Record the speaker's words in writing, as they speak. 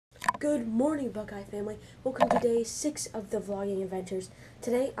Good morning, Buckeye family. Welcome to day 6 of the vlogging adventures.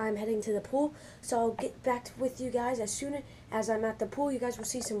 Today I'm heading to the pool, so I'll get back with you guys as soon as I'm at the pool. You guys will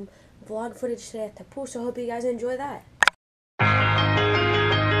see some vlog footage today at the pool, so I hope you guys enjoy that.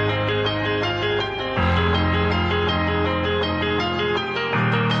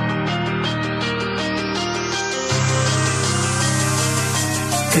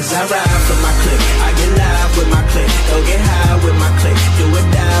 Cause I ride for my clique, I get live with my clique, go get high with my clique, do or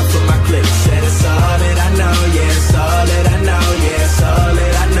die for my clique. Said it's all that I know, yeah, it's all that I know, yeah, it's all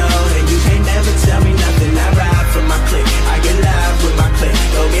that I know. And you can't never tell me nothing, I ride for my clique, I get live with my clique,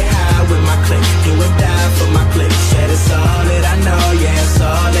 go get high with my clique, do or die for my clique. Said it's all that I know, yeah, it's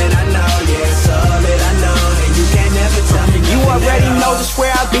all that I know, yeah, it's all that I know. And you can't never tell me nothing. You already know just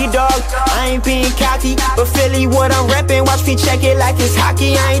where I be, dog. I ain't being cocky, but Philly what I'm reppin'. Watch me check it like it's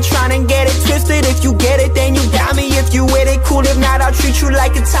hockey. I ain't tryna get it twisted. If you get it, then you got me. If you with it, cool. If not, I'll treat you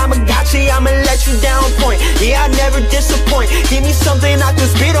like a Tamagotchi. I'ma let you down point. Yeah, I never disappoint. Give me something I can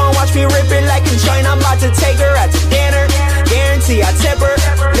spit on. Watch me rip it like a joint. I'm about to take her out to dinner. Guarantee I tip her.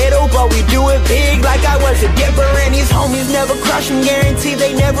 Little, but we do it big like I was a dipper. And these homies never crushing. Guarantee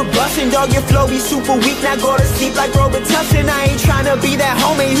they never bustin'. Dog, your flow be super weak. Now go to sleep like Robitussin. I ain't tryna be that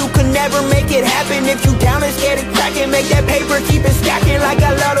homie who could never make it happen. If you down, let's get it crackin'. Make that paper, keep it stacking like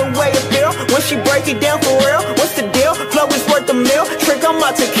I love the way it feel. When she break it down for real, what's the deal? Flow is worth a meal. Trick, I'm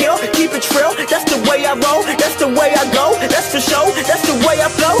out to kill. Keep it trill. That's the way I roll. That's the way I go. That's for show. That's the way I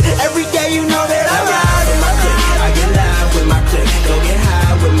flow. Every day you know that I ride with my clique. I get live with my clique, go get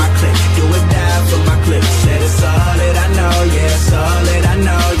high with my clique, do or die for my clique. Said it's all that I know, yeah, it's all that I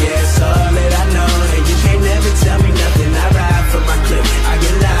know, yeah, it's all that I know. And you can't never tell me nothing, I ride for my clique, I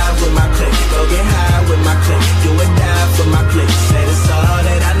get live with my clique, go get high with my clique, do or die for my clique. Said it's all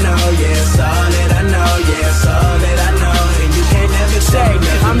that I know, yeah, it's all that I know, yeah, it's all that I know. And you can't never tell me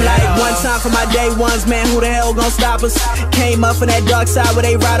nothing. I'm like, one time for my day ones, man, who the hell gon' stop us? Came up from that dark side where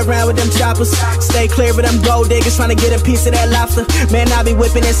they ride around with them choppers. Stay clear of them gold diggers trying to get a piece of that lobster. Man, I be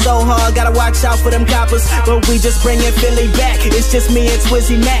whipping it so hard, gotta watch out for them coppers. But we just bringin' Philly back, it's just me and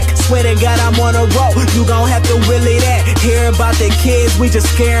Twizzy Mac. Swear to God I'm on a roll, you gon' have to willy that. Hear about the kids, we just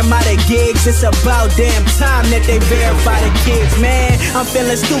scare 'em out of gigs. It's about damn time that they verify the kids. Man, I'm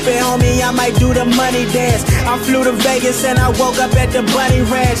feeling stupid, homie, I might do the money dance. I flew to Vegas and I woke up at the Bunny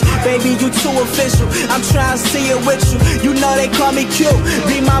Ranch. Baby, you too official, I'm trying to see it with you. You know they call me cute,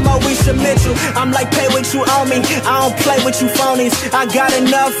 be Mama Wisha Mitchell. I'm like, pay what you owe me, I don't play with you phonies. I got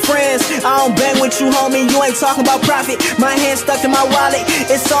enough friends, I don't bang with you, homie. You ain't talking about profit, my hand stuck in my wallet.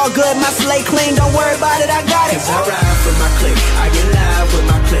 It's all good, my slate clean, don't worry about it, I got it. Cause I ride for my clique, I get live with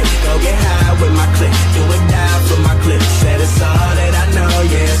my clique, go get high with my clique, do or die for my clique. Said it's all that I know,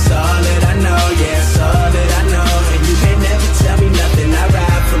 yeah, it's all that I know, yeah, it's all that I know. And you can't never tell me nothing, I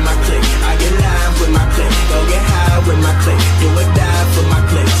ride for my clique, I get live with my clique, go get high with my clique, do or die for my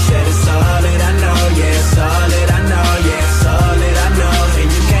clique. Said it's all that I know, yeah, it's all that I know, yeah, it's all that I know. And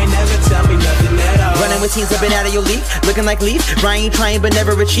you can't never tell me nothing at all. Running with teens up and out of your league, looking like leaf. Ryan trying but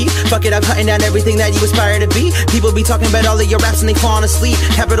never achieve. Fuck it, I'm cutting down everything that you aspire to be. People be talking about all of your raps and they falling asleep.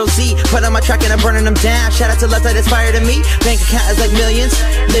 Capital Z, put on my track and I'm burning them down. Shout out to love that inspired to me. Bank account is like millions,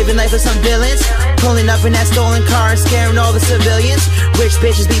 living life with some villains. Pulling up in that stolen car and scaring all the civilians. Rich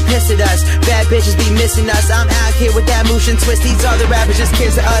bitches be pissed at us, bad bitches be missing us. I'm out here with that motion twist. These other rappers just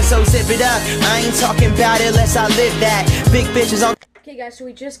kids to us, so zip it up. I ain't talking about it unless I live that. Big bitches on. Okay guys, so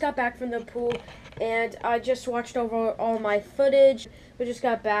we just got back from the pool and I just watched over all my footage. We just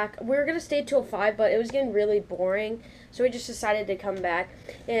got back. We were going to stay till 5, but it was getting really boring, so we just decided to come back.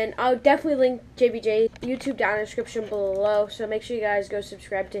 And I'll definitely link JBJ YouTube down in the description below, so make sure you guys go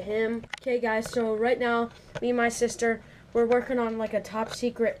subscribe to him. Okay guys, so right now, me and my sister, we're working on like a top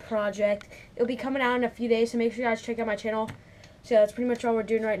secret project. It'll be coming out in a few days, so make sure you guys check out my channel. So yeah, that's pretty much all we're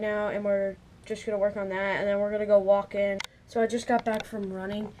doing right now, and we're just going to work on that, and then we're going to go walk in. So I just got back from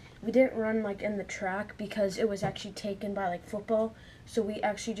running. We didn't run like in the track because it was actually taken by like football. So we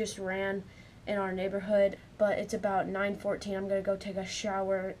actually just ran in our neighborhood. But it's about 9:14. I'm gonna go take a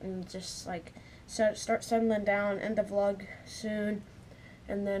shower and just like start settling down, end the vlog soon,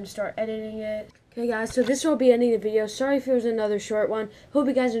 and then start editing it. Okay guys, so this will be ending the video. Sorry if it was another short one. Hope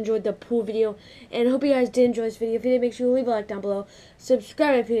you guys enjoyed the pool video, and hope you guys did enjoy this video. If you did, make sure you leave a like down below.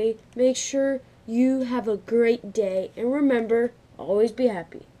 Subscribe if you did. Make sure you have a great day, and remember, always be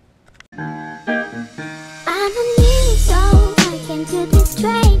happy. I'm a new soul, I came to this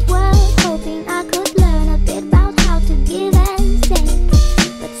trade.